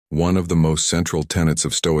One of the most central tenets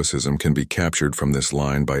of Stoicism can be captured from this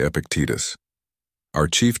line by Epictetus. Our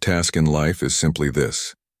chief task in life is simply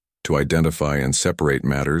this: to identify and separate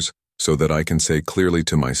matters so that I can say clearly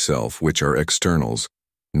to myself which are externals,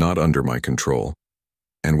 not under my control,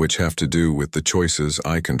 and which have to do with the choices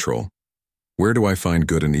I control. Where do I find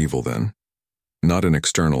good and evil then? Not in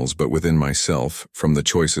externals, but within myself, from the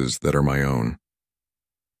choices that are my own.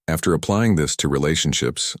 After applying this to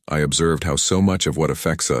relationships, I observed how so much of what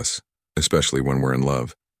affects us, especially when we're in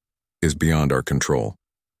love, is beyond our control.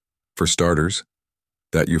 For starters,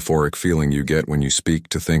 that euphoric feeling you get when you speak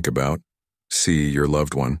to think about, see your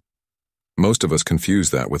loved one. Most of us confuse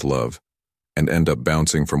that with love, and end up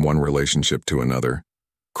bouncing from one relationship to another,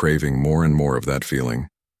 craving more and more of that feeling,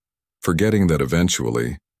 forgetting that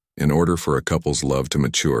eventually, in order for a couple's love to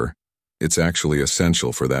mature, it's actually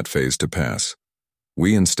essential for that phase to pass.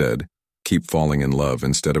 We instead keep falling in love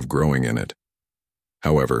instead of growing in it.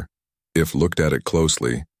 However, if looked at it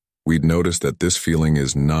closely, we'd notice that this feeling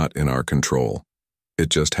is not in our control. It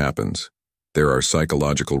just happens. There are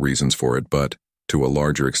psychological reasons for it, but, to a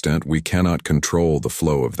larger extent, we cannot control the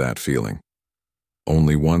flow of that feeling.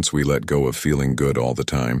 Only once we let go of feeling good all the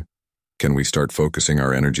time can we start focusing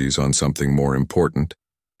our energies on something more important,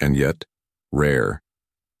 and yet rare,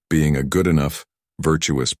 being a good enough,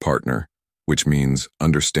 virtuous partner, which means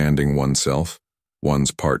understanding oneself,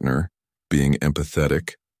 one's partner, being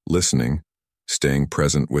empathetic, listening, staying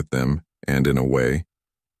present with them, and in a way,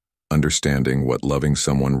 understanding what loving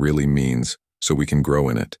someone really means so we can grow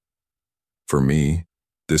in it. For me,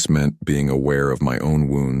 this meant being aware of my own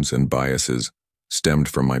wounds and biases stemmed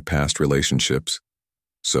from my past relationships,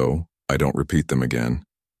 so I don't repeat them again.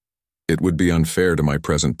 It would be unfair to my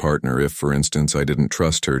present partner if, for instance, I didn't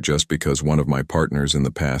trust her just because one of my partners in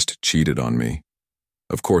the past cheated on me.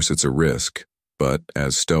 Of course, it's a risk, but,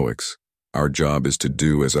 as Stoics, our job is to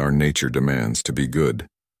do as our nature demands, to be good.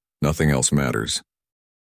 Nothing else matters.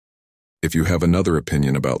 If you have another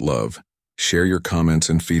opinion about love, share your comments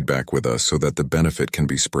and feedback with us so that the benefit can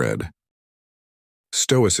be spread.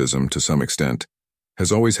 Stoicism, to some extent,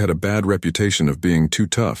 has always had a bad reputation of being too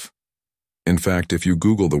tough. In fact, if you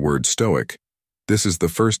Google the word Stoic, this is the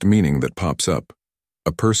first meaning that pops up: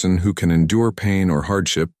 a person who can endure pain or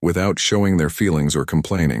hardship without showing their feelings or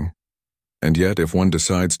complaining. And yet, if one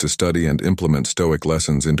decides to study and implement Stoic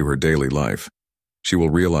lessons into her daily life, she will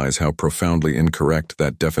realize how profoundly incorrect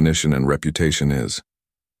that definition and reputation is.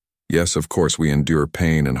 Yes, of course, we endure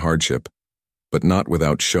pain and hardship, but not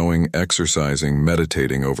without showing, exercising,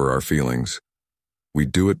 meditating over our feelings. We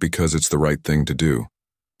do it because it's the right thing to do,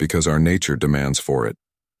 because our nature demands for it,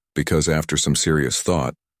 because after some serious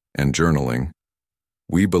thought and journaling,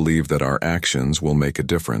 we believe that our actions will make a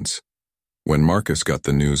difference. When Marcus got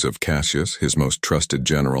the news of Cassius, his most trusted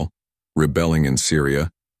general, rebelling in Syria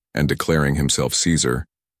and declaring himself Caesar,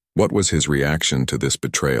 what was his reaction to this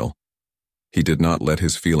betrayal? He did not let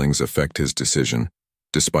his feelings affect his decision.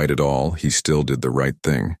 Despite it all, he still did the right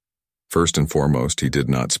thing. First and foremost, he did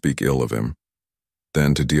not speak ill of him.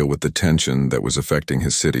 Then, to deal with the tension that was affecting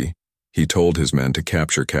his city, he told his men to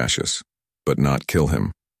capture Cassius, but not kill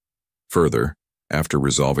him. Further, after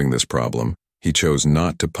resolving this problem, he chose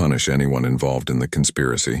not to punish anyone involved in the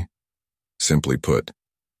conspiracy. Simply put,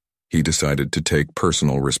 he decided to take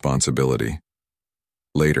personal responsibility.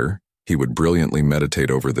 Later, he would brilliantly meditate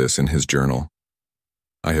over this in his journal.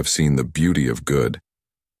 I have seen the beauty of good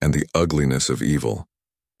and the ugliness of evil,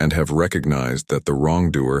 and have recognized that the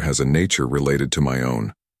wrongdoer has a nature related to my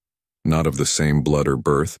own, not of the same blood or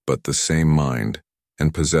birth, but the same mind,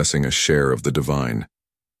 and possessing a share of the divine.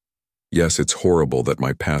 Yes, it's horrible that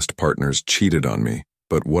my past partners cheated on me,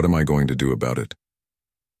 but what am I going to do about it?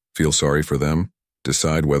 Feel sorry for them,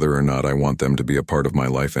 decide whether or not I want them to be a part of my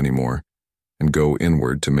life anymore, and go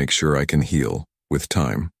inward to make sure I can heal, with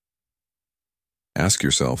time. Ask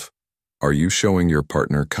yourself, are you showing your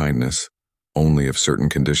partner kindness only if certain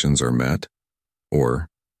conditions are met? Or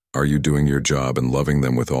are you doing your job and loving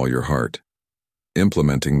them with all your heart?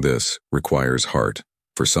 Implementing this requires heart.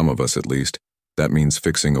 For some of us at least, that means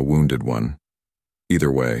fixing a wounded one.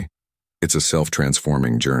 Either way, it's a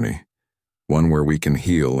self-transforming journey, one where we can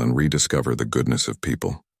heal and rediscover the goodness of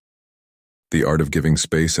people. The art of giving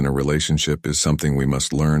space in a relationship is something we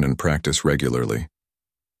must learn and practice regularly.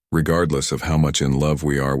 Regardless of how much in love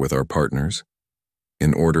we are with our partners,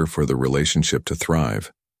 in order for the relationship to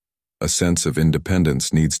thrive, a sense of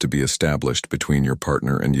independence needs to be established between your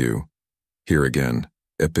partner and you. Here again,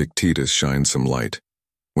 Epictetus shines some light.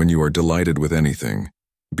 When you are delighted with anything,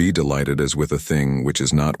 be delighted as with a thing which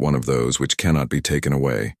is not one of those which cannot be taken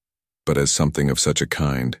away, but as something of such a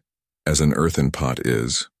kind, as an earthen pot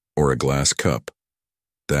is, or a glass cup.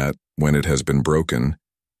 that, when it has been broken,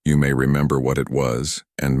 you may remember what it was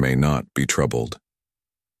and may not be troubled.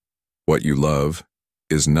 What you love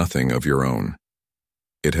is nothing of your own.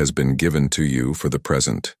 It has been given to you for the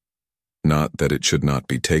present, not that it should not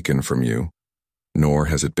be taken from you, nor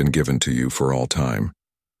has it been given to you for all time,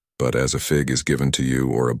 but as a fig is given to you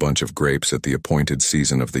or a bunch of grapes at the appointed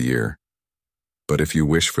season of the year. But if you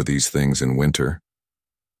wish for these things in winter,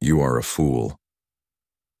 you are a fool.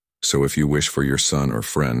 So if you wish for your son or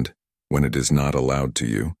friend, when it is not allowed to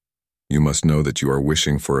you, you must know that you are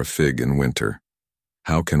wishing for a fig in winter.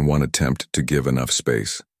 How can one attempt to give enough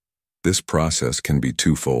space? This process can be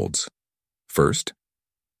twofolds. First,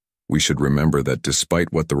 we should remember that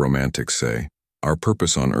despite what the romantics say, our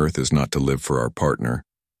purpose on earth is not to live for our partner,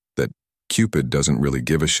 that Cupid doesn't really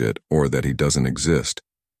give a shit or that he doesn't exist.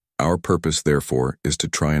 Our purpose, therefore, is to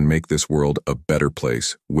try and make this world a better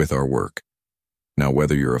place with our work. Now,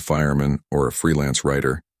 whether you're a fireman or a freelance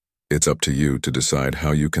writer, it's up to you to decide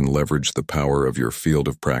how you can leverage the power of your field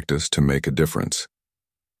of practice to make a difference.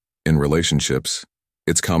 In relationships,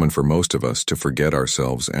 it's common for most of us to forget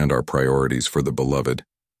ourselves and our priorities for the beloved.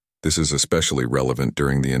 This is especially relevant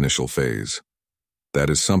during the initial phase. That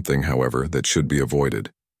is something, however, that should be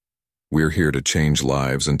avoided. We're here to change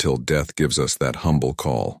lives until death gives us that humble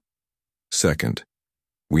call. Second,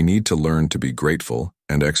 we need to learn to be grateful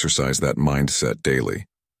and exercise that mindset daily.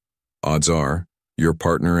 Odds are, your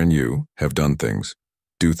partner and you have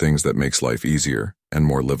do things that makes life easier and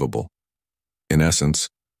more livable. In essence,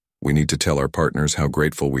 we need to tell our partners how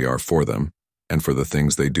grateful we are for them and for the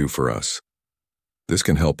things they do for us. This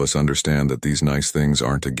can help us understand that these nice things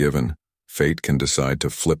aren't a given. Fate can decide to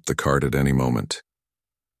flip the card at any moment.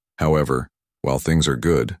 However, while things are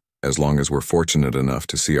good, as long as we're fortunate enough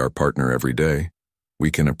to see our partner every day,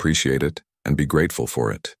 we can appreciate it and be grateful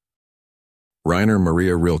for it. Rainer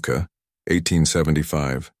Maria Rilke,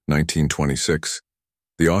 1875-1926,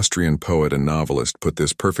 the Austrian poet and novelist, put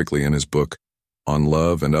this perfectly in his book, On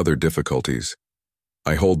Love and Other Difficulties.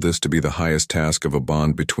 I hold this to be the highest task of a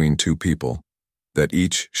bond between two people, that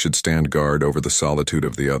each should stand guard over the solitude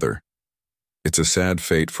of the other. It's a sad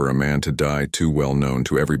fate for a man to die too well known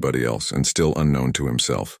to everybody else and still unknown to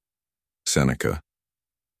himself. Seneca.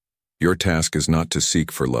 Your task is not to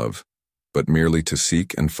seek for love, but merely to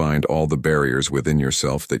seek and find all the barriers within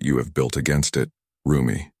yourself that you have built against it.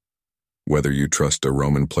 Rumi. Whether you trust a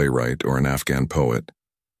Roman playwright or an Afghan poet,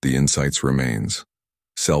 the insights remains.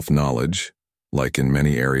 Self-knowledge, like in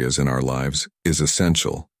many areas in our lives, is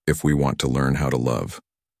essential if we want to learn how to love.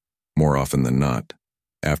 More often than not,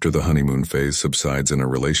 after the honeymoon phase subsides in a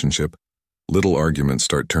relationship, little arguments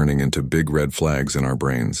start turning into big red flags in our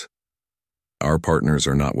brains. Our partners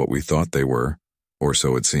are not what we thought they were, or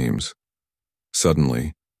so it seems.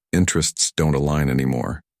 Suddenly, interests don't align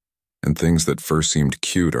anymore, and things that first seemed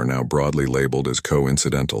cute are now broadly labeled as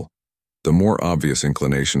coincidental. The more obvious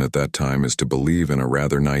inclination at that time is to believe in a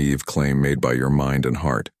rather naive claim made by your mind and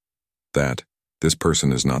heart, that this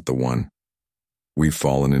person is not the one. We've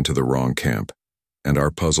fallen into the wrong camp, and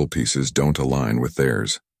our puzzle pieces don't align with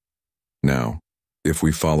theirs. Now, if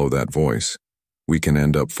we follow that voice, we can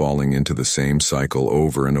end up falling into the same cycle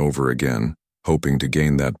over and over again, hoping to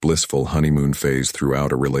gain that blissful honeymoon phase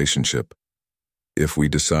throughout a relationship. If we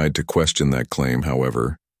decide to question that claim,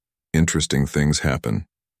 however, interesting things happen.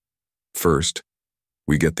 First,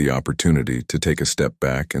 we get the opportunity to take a step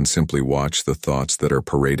back and simply watch the thoughts that are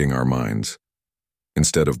parading our minds.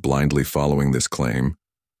 Instead of blindly following this claim,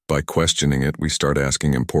 by questioning it, we start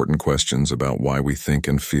asking important questions about why we think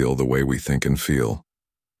and feel the way we think and feel.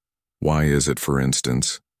 Why is it, for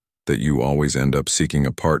instance, that you always end up seeking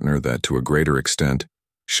a partner that, to a greater extent,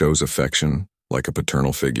 shows affection, like a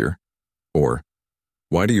paternal figure? Or,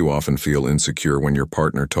 why do you often feel insecure when your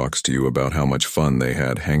partner talks to you about how much fun they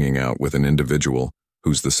had hanging out with an individual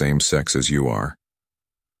who's the same sex as you are?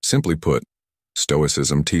 Simply put,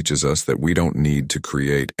 Stoicism teaches us that we don't need to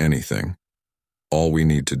create anything. All we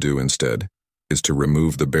need to do instead is to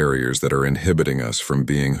remove the barriers that are inhibiting us from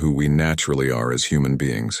being who we naturally are as human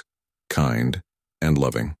beings, kind and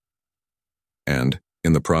loving. And,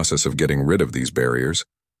 in the process of getting rid of these barriers,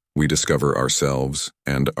 we discover ourselves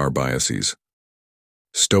and our biases.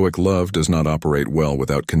 Stoic love does not operate well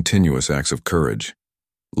without continuous acts of courage.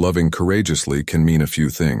 Loving courageously can mean a few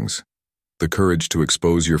things: the courage to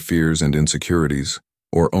expose your fears and insecurities,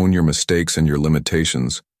 or own your mistakes and your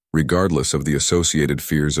limitations, regardless of the associated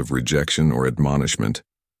fears of rejection or admonishment,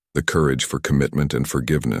 the courage for commitment and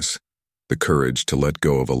forgiveness, the courage to let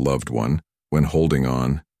go of a loved one when holding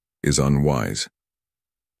on is unwise.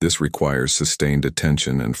 This requires sustained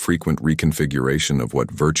attention and frequent reconfiguration of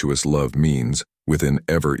what virtuous love means within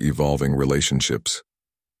ever-evolving relationships.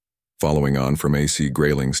 Following on from A.C.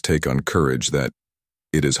 Grayling's take on courage that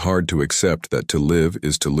it is hard to accept that to live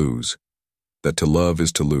is to lose, that to love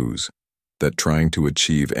is to lose, that trying to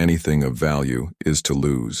achieve anything of value is to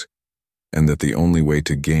lose, and that the only way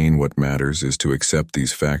to gain what matters is to accept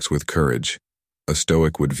these facts with courage. A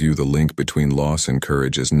Stoic would view the link between loss and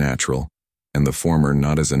courage as natural, and the former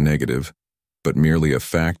not as a negative, but merely a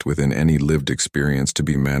fact within any lived experience to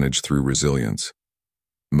be managed through resilience.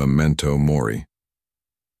 Memento mori.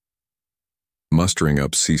 Mustering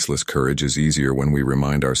up ceaseless courage is easier when we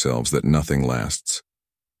remind ourselves that nothing lasts.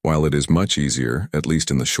 While it is much easier, at least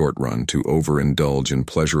in the short run, to overindulge in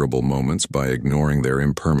pleasurable moments by ignoring their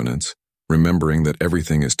impermanence, remembering that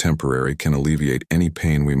everything is temporary can alleviate any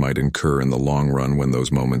pain we might incur in the long run when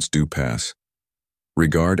those moments do pass.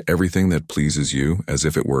 Regard everything that pleases you as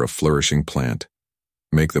if it were a flourishing plant.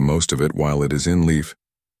 Make the most of it while it is in leaf,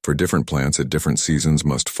 for different plants at different seasons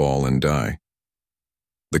must fall and die.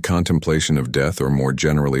 The contemplation of death, or more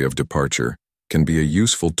generally of departure, can be a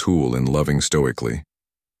useful tool in loving stoically.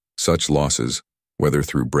 Such losses, whether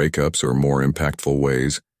through breakups or more impactful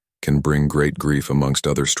ways, can bring great grief amongst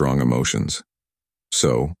other strong emotions.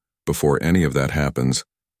 So, before any of that happens,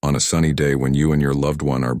 on a sunny day when you and your loved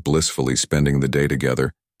one are blissfully spending the day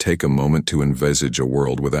together, take a moment to envisage a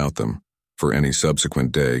world without them, for any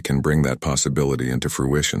subsequent day can bring that possibility into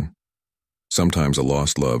fruition. Sometimes a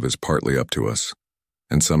lost love is partly up to us,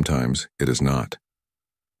 and sometimes it is not.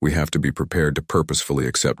 We have to be prepared to purposefully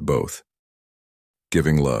accept both.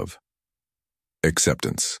 Giving love.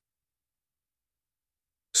 Acceptance.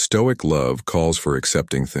 Stoic love calls for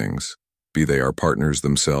accepting things, be they our partners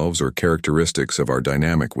themselves or characteristics of our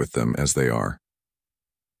dynamic with them as they are.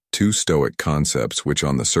 Two Stoic concepts which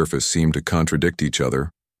on the surface seem to contradict each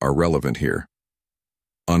other are relevant here.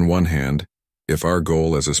 On one hand, if our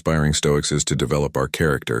goal as aspiring Stoics is to develop our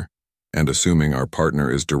character, and assuming our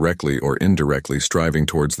partner is directly or indirectly striving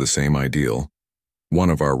towards the same ideal, one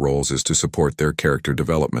of our roles is to support their character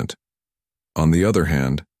development. On the other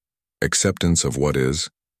hand, acceptance of what is,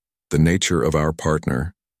 the nature of our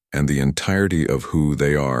partner, and the entirety of who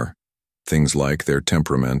they are, things like their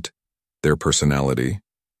temperament, their personality,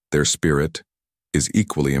 their spirit, is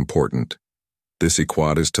equally important. This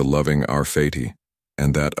equates to loving our fati,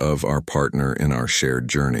 and that of our partner in our shared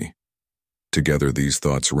journey. Together these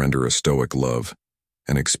thoughts render a Stoic love,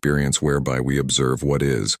 an experience whereby we observe what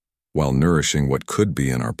is, while nourishing what could be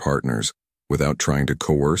in our partners, without trying to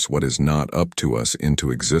coerce what is not up to us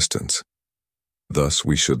into existence. Thus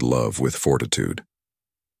we should love with fortitude.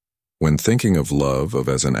 When thinking of love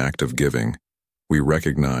as an act of giving, we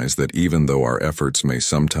recognize that even though our efforts may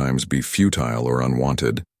sometimes be futile or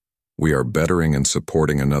unwanted, we are bettering and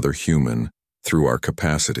supporting another human through our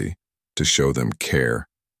capacity to show them care,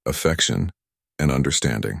 affection, and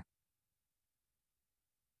understanding.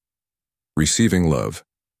 Receiving love,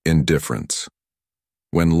 indifference.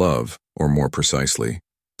 When love, or more precisely,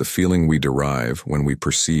 the feeling we derive when we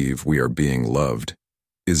perceive we are being loved,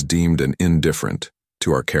 is deemed an indifferent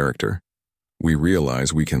to our character, we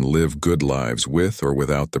realize we can live good lives with or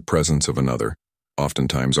without the presence of another,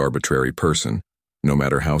 oftentimes arbitrary person, no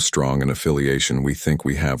matter how strong an affiliation we think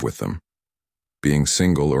we have with them. Being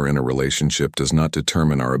single or in a relationship does not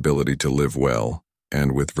determine our ability to live well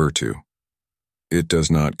and with virtue. It does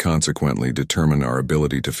not consequently determine our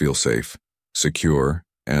ability to feel safe, secure,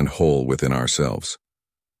 and whole within ourselves.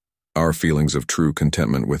 Our feelings of true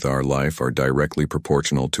contentment with our life are directly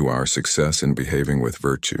proportional to our success in behaving with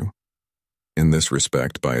virtue. In this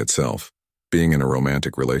respect, by itself, being in a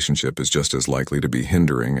romantic relationship is just as likely to be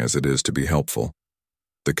hindering as it is to be helpful.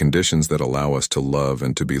 The conditions that allow us to love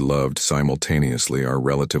and to be loved simultaneously are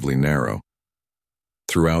relatively narrow.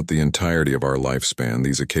 Throughout the entirety of our lifespan,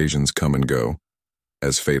 these occasions come and go,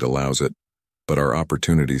 as fate allows it, but our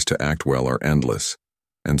opportunities to act well are endless,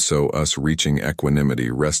 and so us reaching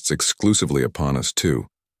equanimity rests exclusively upon us too,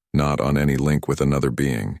 not on any link with another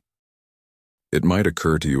being. It might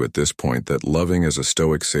occur to you at this point that loving as a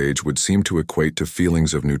Stoic sage would seem to equate to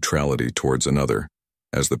feelings of neutrality towards another,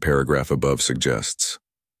 as the paragraph above suggests.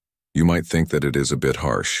 You might think that it is a bit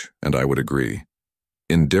harsh, and I would agree.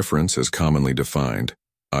 Indifference, as commonly defined,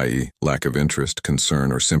 i.e., lack of interest, concern,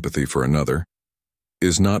 or sympathy for another,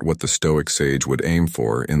 is not what the Stoic sage would aim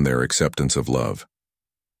for in their acceptance of love.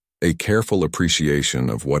 A careful appreciation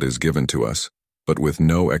of what is given to us, but with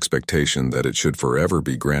no expectation that it should forever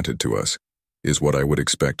be granted to us, is what I would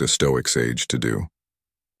expect a Stoic sage to do.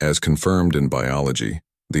 As confirmed in biology,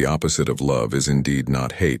 the opposite of love is indeed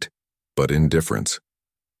not hate, but indifference.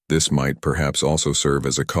 This might perhaps also serve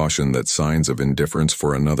as a caution that signs of indifference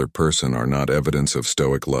for another person are not evidence of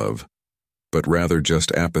Stoic love, but rather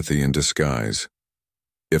just apathy in disguise.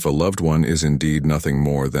 If a loved one is indeed nothing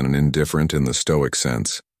more than an indifferent in the Stoic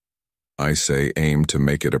sense, I say aim to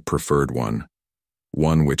make it a preferred one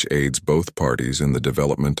which aids both parties in the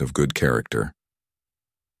development of good character.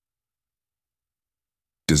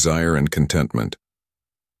 Desire and contentment.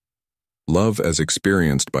 Love as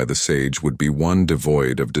experienced by the sage would be one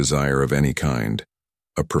devoid of desire of any kind,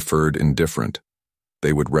 a preferred indifferent.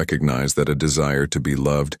 They would recognize that a desire to be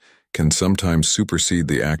loved can sometimes supersede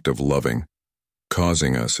the act of loving,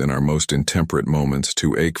 causing us in our most intemperate moments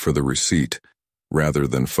to ache for the receipt rather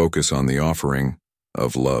than focus on the offering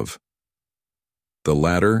of love. The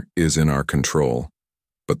latter is in our control,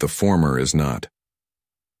 but the former is not.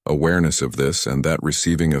 Awareness of this and that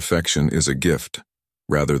receiving affection is a gift,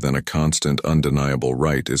 rather than a constant, undeniable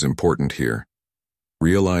right is important here.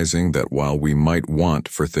 Realizing that while we might want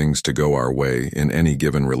for things to go our way in any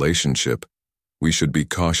given relationship, we should be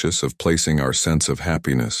cautious of placing our sense of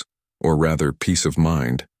happiness, or rather peace of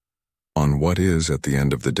mind, on what is, at the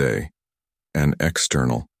end of the day, an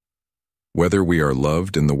external. Whether we are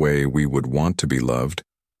loved in the way we would want to be loved,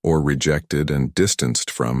 or rejected and distanced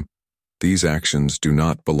from, these actions do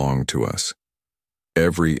not belong to us.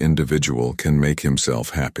 Every individual can make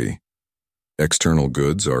himself happy. External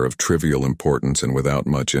goods are of trivial importance and without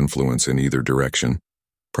much influence in either direction.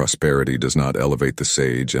 Prosperity does not elevate the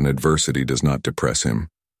sage, and adversity does not depress him.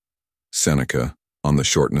 Seneca, on the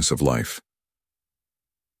shortness of life.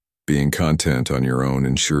 Being content on your own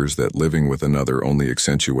ensures that living with another only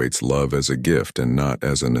accentuates love as a gift and not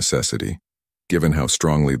as a necessity. Given how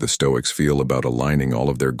strongly the Stoics feel about aligning all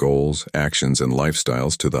of their goals, actions, and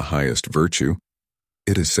lifestyles to the highest virtue,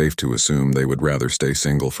 it is safe to assume they would rather stay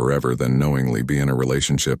single forever than knowingly be in a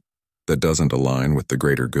relationship that doesn't align with the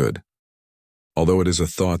greater good. Although it is a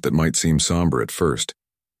thought that might seem somber at first,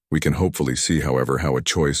 we can hopefully see, however, how a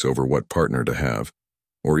choice over what partner to have,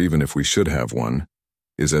 or even if we should have one,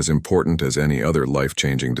 is as important as any other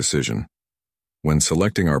life-changing decision. When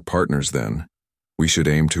selecting our partners, then, we should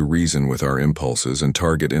aim to reason with our impulses and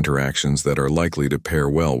target interactions that are likely to pair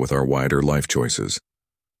well with our wider life choices.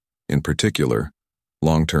 In particular,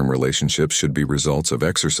 long-term relationships should be results of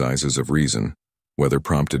exercises of reason, whether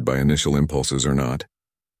prompted by initial impulses or not,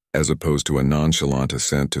 as opposed to a nonchalant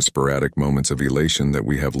assent to sporadic moments of elation that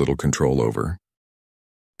we have little control over.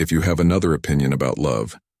 If you have another opinion about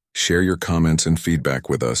love, share your comments and feedback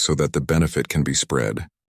with us so that the benefit can be spread.